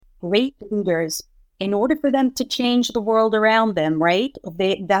great leaders, in order for them to change the world around them, right?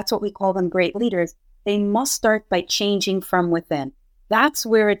 That's what we call them, great leaders. They must start by changing from within. That's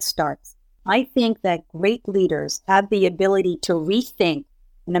where it starts. I think that great leaders have the ability to rethink,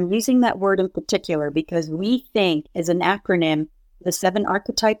 and I'm using that word in particular because rethink is an acronym, the 7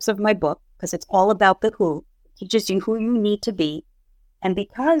 archetypes of my book, because it's all about the who. It teaches you who you need to be. And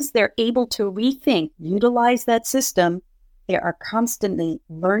because they're able to rethink, utilize that system, they are constantly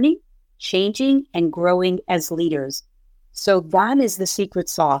learning, changing, and growing as leaders. So that is the secret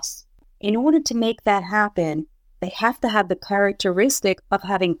sauce. In order to make that happen, they have to have the characteristic of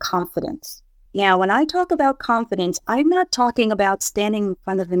having confidence. Now, when I talk about confidence, I'm not talking about standing in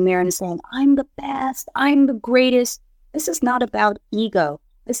front of the mirror and saying, I'm the best, I'm the greatest. This is not about ego.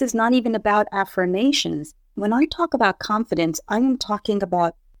 This is not even about affirmations. When I talk about confidence, I am talking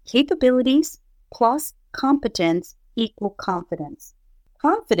about capabilities plus competence equal confidence.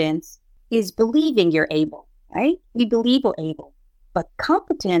 Confidence is believing you're able, right? We believe we're able. But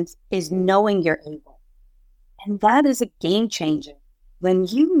competence is knowing you're able. And that is a game changer. When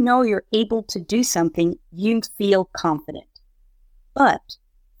you know you're able to do something, you feel confident. But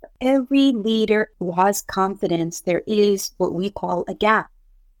for every leader who has confidence, there is what we call a gap.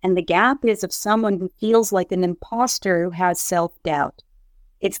 And the gap is of someone who feels like an imposter who has self-doubt.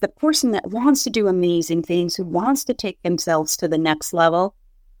 It's the person that wants to do amazing things, who wants to take themselves to the next level,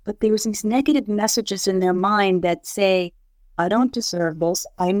 but there's these negative messages in their mind that say, I don't deserve this.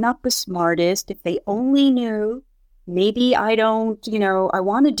 I'm not the smartest. If they only knew, maybe I don't, I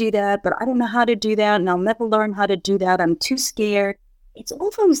want to do that, but I don't know how to do that, and I'll never learn how to do that. I'm too scared. It's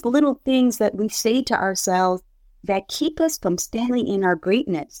all those little things that we say to ourselves that keep us from standing in our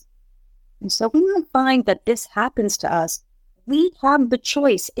greatness. And so when I find that this happens to us, we have the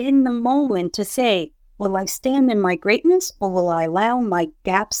choice in the moment to say, will I stand in my greatness or will I allow my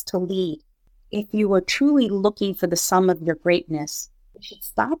gaps to lead? If you are truly looking for the sum of your greatness, we should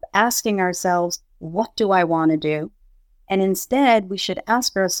stop asking ourselves, what do I want to do? And instead, we should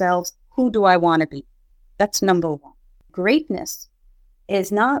ask ourselves, who do I want to be? That's number one. Greatness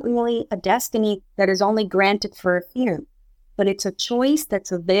is not really a destiny that is only granted for a few, but it's a choice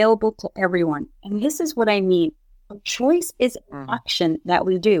that's available to everyone. And this is what I mean. A choice is an action that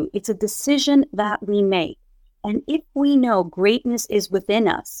we do. It's a decision that we make. And if we know greatness is within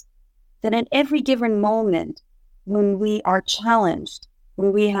us, then at every given moment, when we are challenged,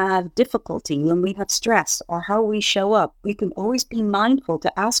 when we have difficulty, when we have stress, or how we show up, we can always be mindful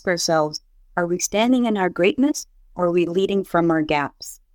to ask ourselves, are we standing in our greatness or are we leading from our gaps?